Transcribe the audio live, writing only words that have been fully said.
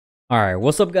Alright,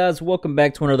 what's up guys? Welcome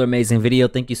back to another amazing video.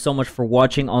 Thank you so much for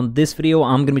watching. On this video,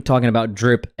 I'm going to be talking about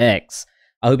Dripx.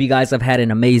 I hope you guys have had an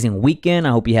amazing weekend.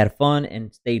 I hope you had fun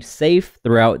and stayed safe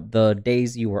throughout the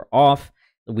days you were off.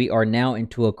 We are now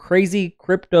into a crazy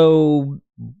crypto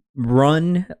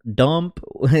run dump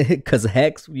because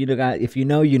Hex, you know, if you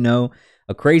know, you know,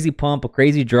 a crazy pump, a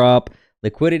crazy drop,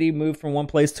 liquidity moved from one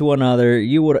place to another.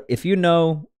 You would, if you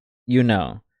know, you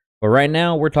know. But right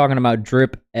now, we're talking about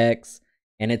Dripx.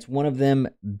 And it's one of them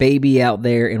baby out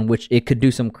there in which it could do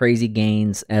some crazy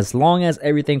gains as long as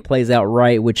everything plays out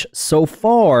right, which so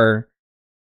far,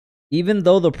 even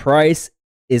though the price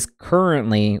is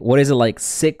currently, what is it, like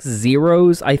 6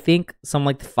 zeros, I think? Something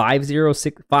like 5 zeros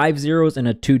and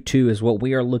a 2 is what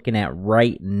we are looking at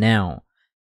right now.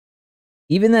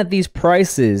 Even at these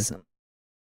prices,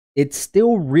 it's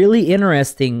still really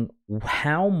interesting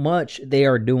how much they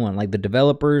are doing. Like the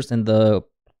developers and the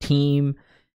team,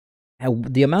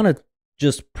 the amount of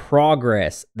just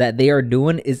progress that they are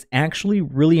doing is actually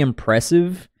really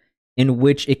impressive, in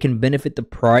which it can benefit the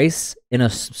price in a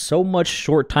so much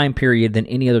short time period than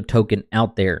any other token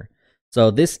out there.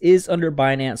 So this is under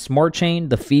Binance Smart Chain.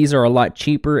 The fees are a lot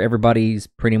cheaper. Everybody's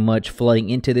pretty much flooding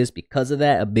into this because of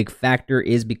that. A big factor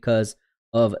is because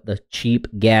of the cheap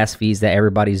gas fees that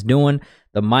everybody's doing.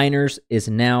 The miners is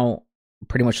now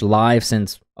pretty much live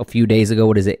since a few days ago.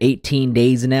 What is it, 18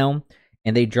 days now?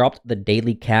 And they dropped the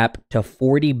daily cap to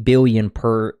 40 billion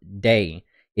per day.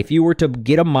 If you were to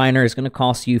get a miner, it's going to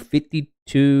cost you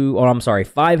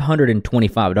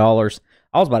 $525.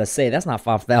 I was about to say that's not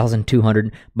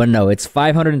 5,200, but no, it's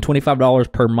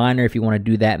 $525 per miner if you want to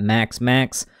do that max.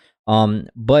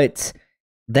 But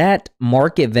that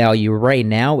market value right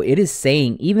now, it is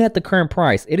saying, even at the current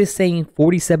price, it is saying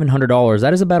 $4,700.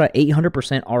 That is about an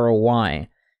 800% ROI,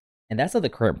 and that's at the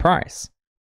current price.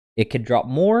 It could drop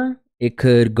more. It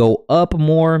could go up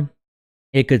more.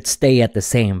 It could stay at the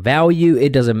same value.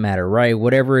 It doesn't matter, right?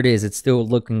 Whatever it is, it's still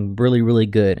looking really, really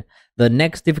good. The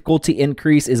next difficulty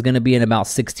increase is going to be in about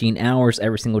 16 hours.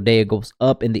 Every single day it goes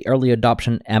up, and the early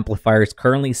adoption amplifier is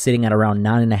currently sitting at around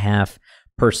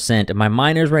 9.5%. And my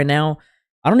miners right now,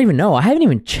 I don't even know. I haven't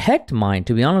even checked mine,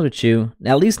 to be honest with you.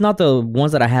 At least not the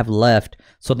ones that I have left.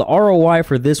 So the ROI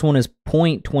for this one is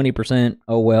 0.20%.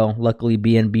 Oh well, luckily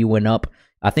BNB went up.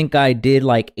 I think I did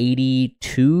like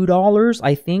 $82,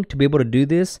 I think, to be able to do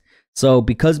this. So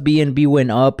because BNB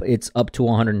went up, it's up to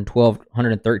 $112,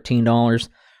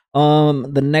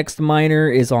 $113. The next miner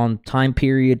is on time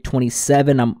period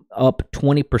 27. I'm up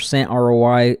 20%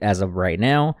 ROI as of right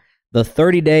now. The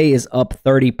 30-day is up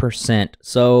 30%.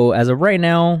 So as of right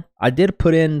now, I did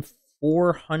put in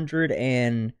 400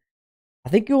 and I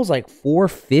think it was like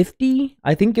 450.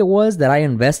 I think it was that I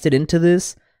invested into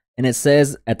this. And it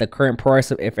says at the current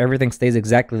price, if everything stays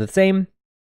exactly the same,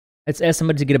 it's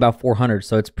estimated to get about 400.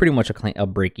 So it's pretty much a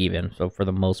break even. So for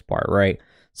the most part, right?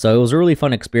 So it was a really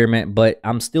fun experiment, but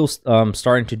I'm still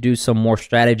starting to do some more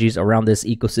strategies around this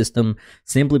ecosystem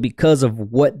simply because of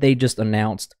what they just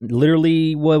announced.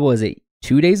 Literally, what was it?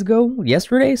 2 days ago?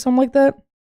 Yesterday? Something like that?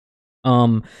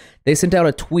 They sent out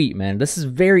a tweet, man. This is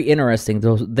very interesting.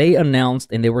 They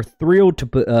announced, and they were thrilled to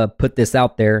put this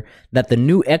out there, that the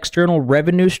new external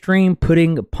revenue stream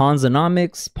putting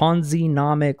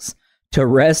Ponzi-nomics to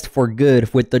rest for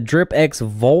good with the Dripx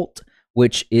Vault,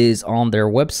 which is on their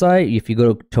website. If you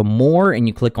go to more and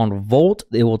you click on Vault,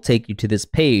 it will take you to this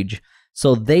page.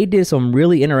 So they did some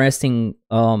really interesting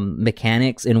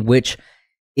mechanics in which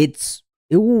it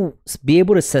will be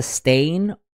able to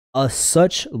sustain a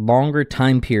such longer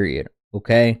time period.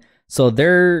 Okay, so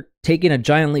they're taking a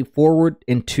giant leap forward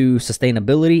into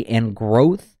sustainability and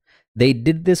growth. They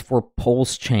did this for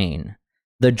Pulse Chain.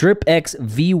 The Dripx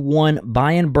V1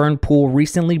 buy and burn pool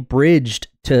recently bridged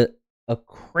to a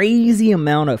crazy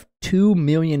amount of $2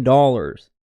 million. $2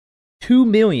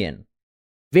 million.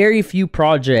 Very few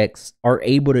projects are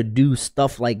able to do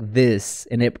stuff like this,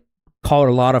 and it caught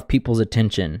a lot of people's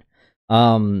attention.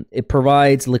 It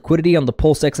provides liquidity on the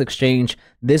PulseX exchange.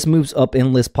 This moves up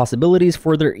endless possibilities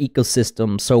for their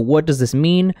ecosystem. So what does this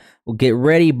mean? Well, get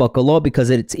ready, buckle up, because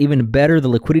it's even better. The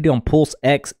liquidity on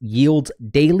PulseX yields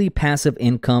daily passive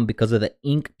income because of the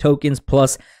INK tokens,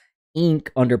 plus INK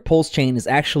under Pulse Chain is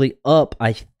actually up,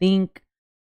 I think,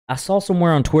 I saw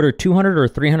somewhere on Twitter, 200 or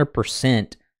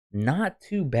 300%. Not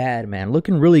too bad, man.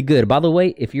 Looking really good. By the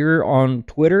way, if you're on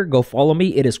Twitter, go follow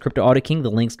me. It is CryptoAudiKing.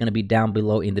 The link's going to be down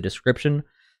below in the description.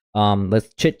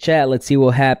 Let's chit chat. Let's see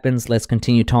what happens. Let's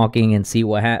continue talking and see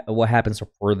what happens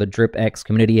for the Dripx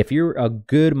community. If you're a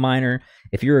good miner,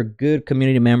 if you're a good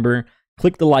community member,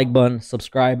 click the like button,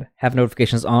 subscribe, have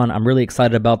notifications on. I'm really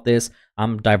excited about this.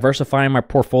 I'm diversifying my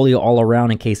portfolio all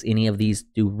around in case any of these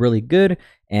do really good,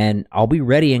 and I'll be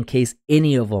ready in case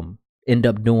any of them end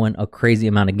up doing a crazy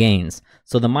amount of gains.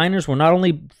 So the miners will not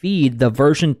only feed the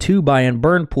version 2 buy and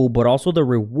burn pool, but also the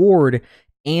reward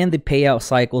and the payout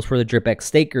cycles for the Dripx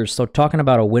stakers. So talking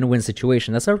about a win-win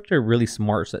situation, that's actually a really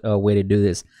smart way to do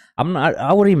this. I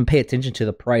wouldn't even pay attention to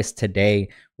the price today.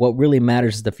 What really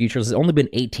matters is the future. It's only been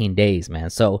 18 days, man.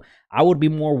 So I would be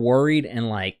more worried in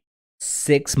like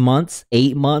 6 months,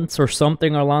 8 months or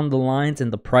something along the lines,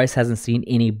 and the price hasn't seen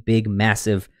any big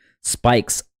massive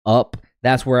spikes up.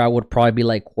 That's where I would probably be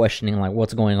like questioning like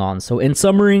what's going on. So in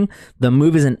summary, the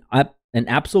move is an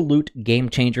absolute game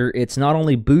changer. It's not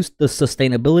only boosts the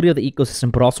sustainability of the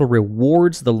ecosystem, but also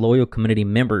rewards the loyal community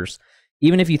members.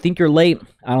 Even if you think you're late,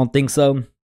 I don't think so.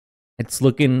 It's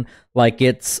looking like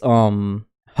it's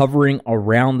hovering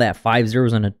around that 5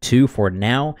 zeros and a 2 for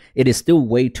now. It is still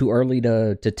way too early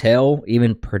to tell,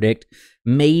 even predict.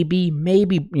 Maybe,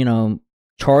 you know,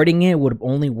 charting it would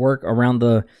only work around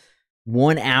the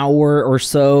 1 hour or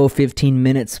so, 15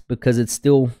 minutes, because it's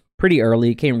still pretty early.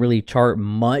 You can't really chart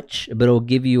much, but it'll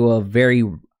give you a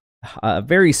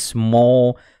very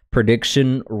small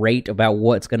prediction rate about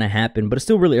what's going to happen, but it's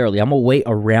still really early. I'm going to wait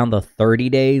around the 30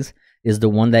 days is the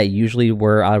one that usually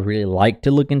where I really like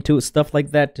to look into stuff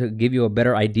like that to give you a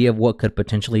better idea of what could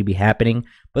potentially be happening.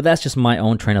 But that's just my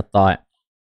own train of thought.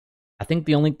 I think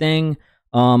the only thing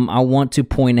I want to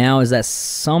point out is that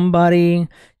somebody,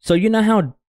 so you know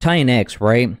how TinyX,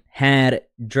 right, had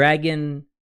Dragon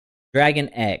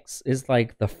X is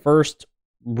like the first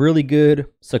really good,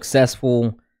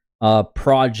 successful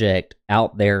project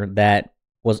out there that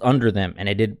was under them, and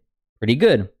it did pretty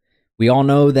good. We all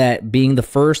know that being the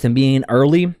first and being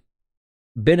early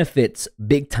benefits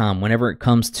big time whenever it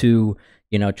comes to,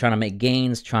 you know, trying to make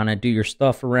gains, trying to do your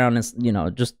stuff around, and, you know,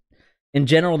 just in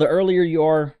general, the earlier you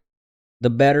are,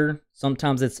 the better.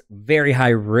 Sometimes it's very high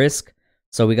risk,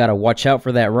 so we got to watch out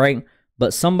for that, right?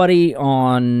 But somebody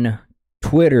on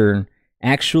Twitter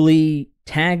actually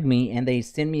tagged me and they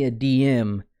sent me a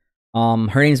DM.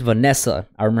 Her name's Vanessa.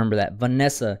 I remember that.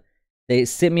 Vanessa. They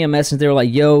sent me a message. They were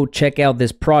like, yo, check out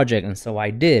this project. And so I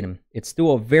did. It's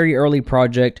still a very early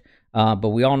project. But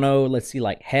we all know, let's see,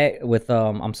 like Hex with,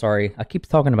 I'm sorry, I keep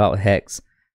talking about Hex.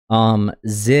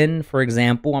 Zen, for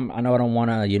example, I know I don't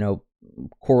want to, you know,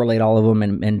 correlate all of them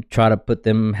and try to put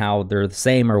them how they're the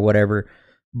same or whatever.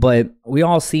 But we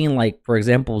all seen, like, for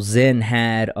example, Zen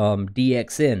had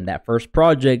DXN. That first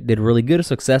project did really good,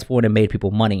 successful, and it made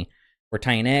people money. For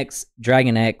TinyX,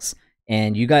 Dragon X,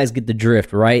 and you guys get the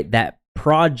drift, right? That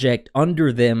project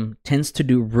under them tends to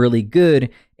do really good,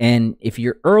 and if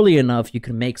you're early enough, you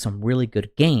can make some really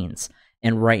good gains.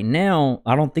 And right now,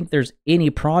 I don't think there's any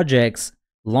projects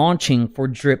launching for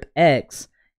Dripx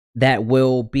that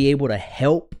will be able to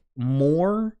help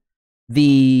more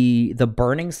the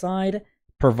burning side,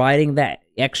 providing that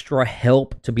extra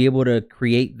help to be able to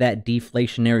create that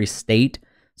deflationary state.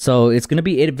 So it's going to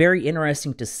be very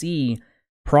interesting to see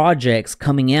projects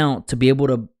coming out to be able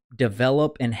to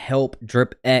develop and help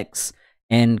Dripx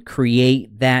and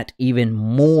create that even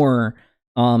more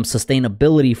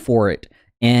sustainability for it.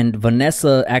 And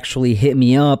Vanessa actually hit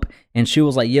me up and she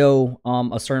was like, yo,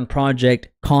 a certain project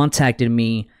contacted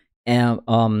me and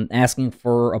asking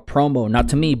for a promo, not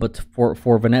to me, but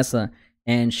for Vanessa.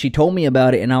 And she told me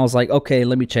about it, and I was like, okay,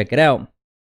 let me check it out.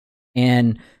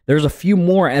 And there's a few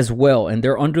more as well, and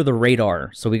they're under the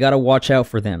radar. So we got to watch out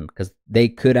for them because they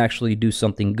could actually do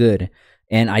something good.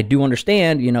 And I do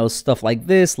understand, you know, stuff like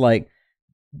this, like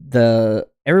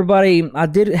everybody, I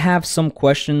did have some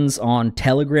questions on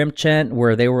Telegram chat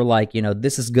where they were like, you know,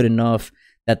 this is good enough,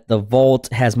 that the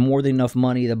vault has more than enough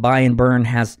money, the buy and burn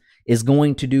is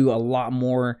going to do a lot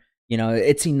more, you know,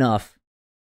 it's enough.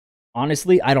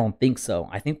 Honestly, I don't think so.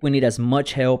 I think we need as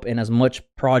much help and as much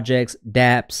projects,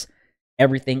 dApps,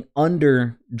 everything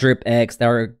under Dripx that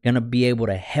are going to be able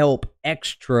to help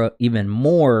extra even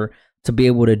more to be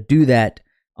able to do that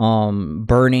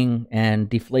burning and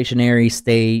deflationary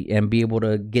state and be able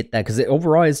to get that, because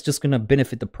overall it's just going to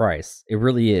benefit the price. It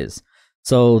really is.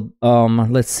 So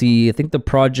let's see. I think the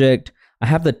project, I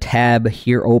have the tab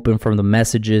here open from the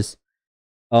messages.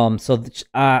 So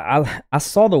I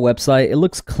saw the website. It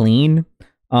looks clean.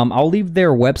 I'll leave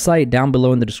their website down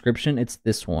below in the description. It's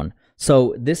this one.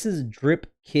 So this is Drip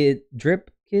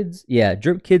Kids. Yeah,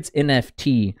 Drip Kids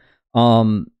NFT.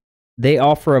 They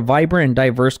offer a vibrant and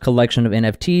diverse collection of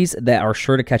NFTs that are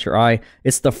sure to catch your eye.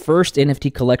 It's the first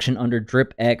NFT collection under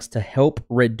Dripx to help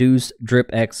reduce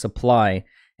Dripx supply.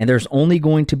 And there's only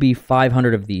going to be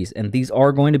 500 of these. And these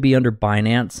are going to be under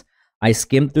Binance. I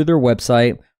skimmed through their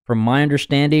website. From my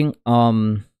understanding,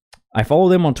 I follow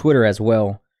them on Twitter as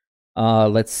well.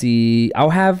 Let's see. I'll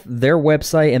have their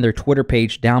website and their Twitter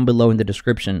page down below in the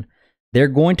description. They're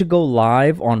going to go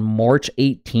live on March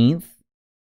 18th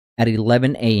at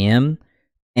 11 a.m.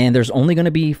 and there's only going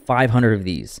to be 500 of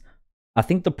these. I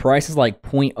think the price is like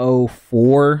 0.04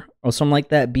 or something like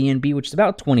that BNB, which is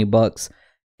about 20 bucks.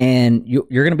 And you're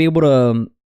going to be able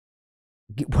to,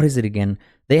 what is it again?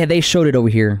 They showed it over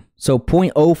here. So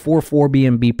 0.044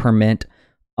 BNB per mint.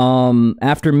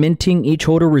 After minting, each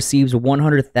holder receives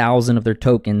 100,000 of their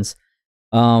tokens,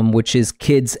 which is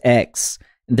Kids X.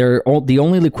 The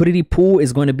only liquidity pool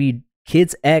is going to be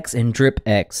Kids X and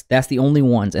Dripx. That's the only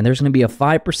ones. And there's going to be a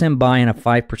 5% buy and a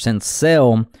 5%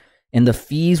 sell. And the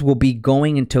fees will be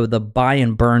going into the buy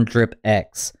and burn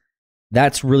Dripx.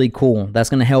 That's really cool. That's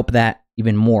going to help that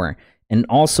even more. And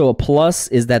also a plus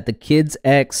is that the Kids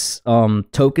X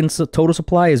tokens total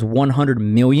supply is 100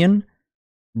 million.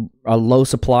 A low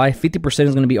supply. 50%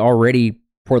 is going to be already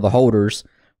for the holders.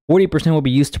 40% will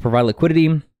be used to provide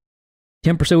liquidity.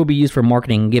 10% will be used for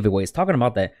marketing and giveaways. Talking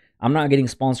about that, I'm not getting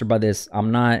sponsored by this.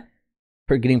 I'm not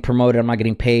getting promoted. I'm not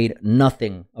getting paid.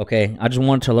 Nothing. Okay. I just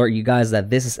wanted to alert you guys that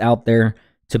this is out there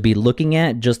to be looking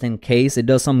at just in case it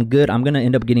does something good. I'm going to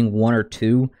end up getting 1 or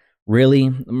 2, really,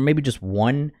 maybe just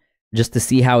 1, just to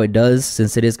see how it does,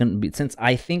 since it is going to be, since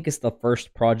I think it's the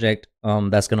first project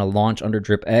that's going to launch under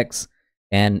Dripx,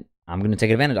 and I'm going to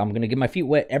take advantage. I'm going to get my feet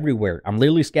wet everywhere. I'm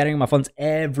literally scattering my funds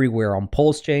everywhere on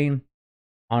Pulse Chain,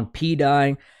 on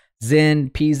PDAI, Zen,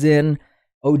 PZen,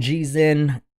 OG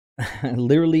Zen,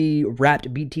 literally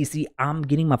wrapped BTC. I'm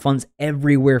getting my funds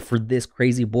everywhere for this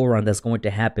crazy bull run that's going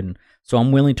to happen. So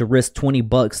I'm willing to risk 20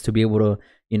 bucks to be able to,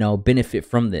 you know, benefit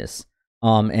from this.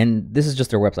 And this is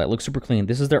just their website. It looks super clean.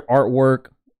 This is their artwork.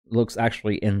 It looks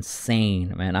actually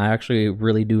insane, man. I actually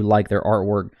really do like their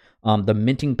artwork. The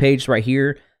minting page right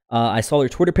here. I saw their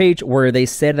Twitter page where they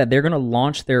said that they're going to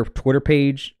launch their Twitter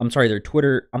page.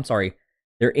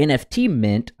 Their NFT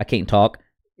mint, I can't talk,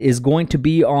 is going to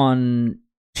be on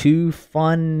Too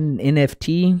Fun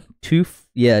NFT, Toofu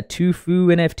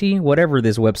NFT, whatever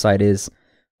this website is.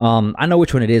 I know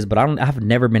which one it is, but I've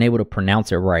never been able to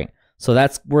pronounce it right. So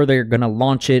that's where they're gonna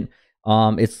launch it.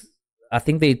 I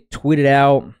think they tweeted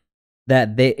out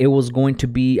that it was going to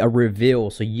be a reveal,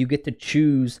 so you get to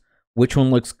choose which one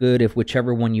looks good, if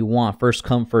whichever one you want. First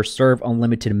come, first serve,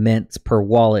 unlimited mints per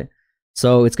wallet.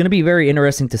 So it's going to be very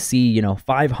interesting to see, you know,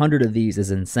 500 of these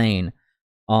is insane.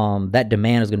 That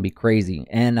demand is going to be crazy.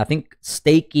 And I think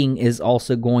staking is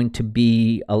also going to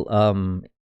be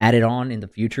added on in the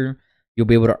future. You'll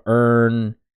be able to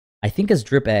earn, I think it's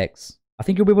Dripx. I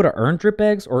think you'll be able to earn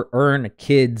Dripx or earn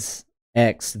Kids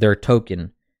X, their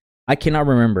token. I cannot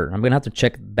remember. I'm going to have to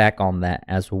check back on that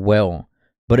as well.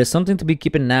 But it's something to be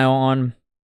keeping an eye on.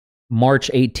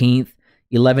 March 18th,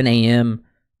 11 a.m.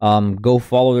 Go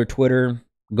follow their Twitter.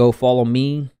 Go follow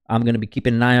me. I'm going to be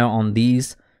keeping an eye out on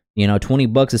these. You know, 20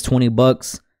 bucks is 20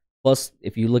 bucks. Plus,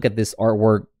 if you look at this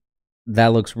artwork, that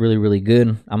looks really, really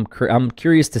good. I'm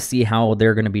curious to see how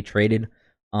they're going to be traded,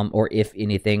 or if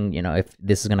anything, you know, if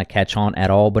this is going to catch on at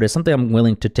all. But it's something I'm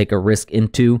willing to take a risk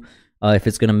into, if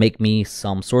it's going to make me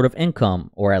some sort of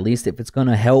income, or at least if it's going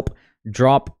to help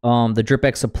drop the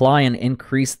Dripx supply and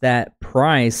increase that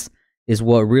price, is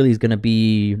what really is going to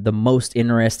be the most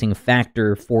interesting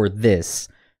factor for this.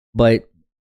 But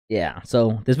yeah,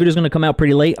 so this video is going to come out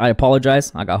pretty late. I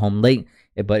apologize. I got home late,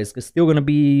 but it's still going to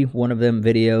be one of them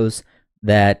videos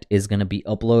that is going to be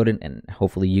uploaded, and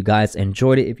hopefully you guys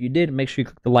enjoyed it. If you did, make sure you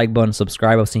click the like button,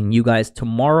 subscribe. I'll see you guys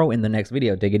tomorrow in the next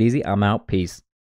video. Take it easy. I'm out. Peace.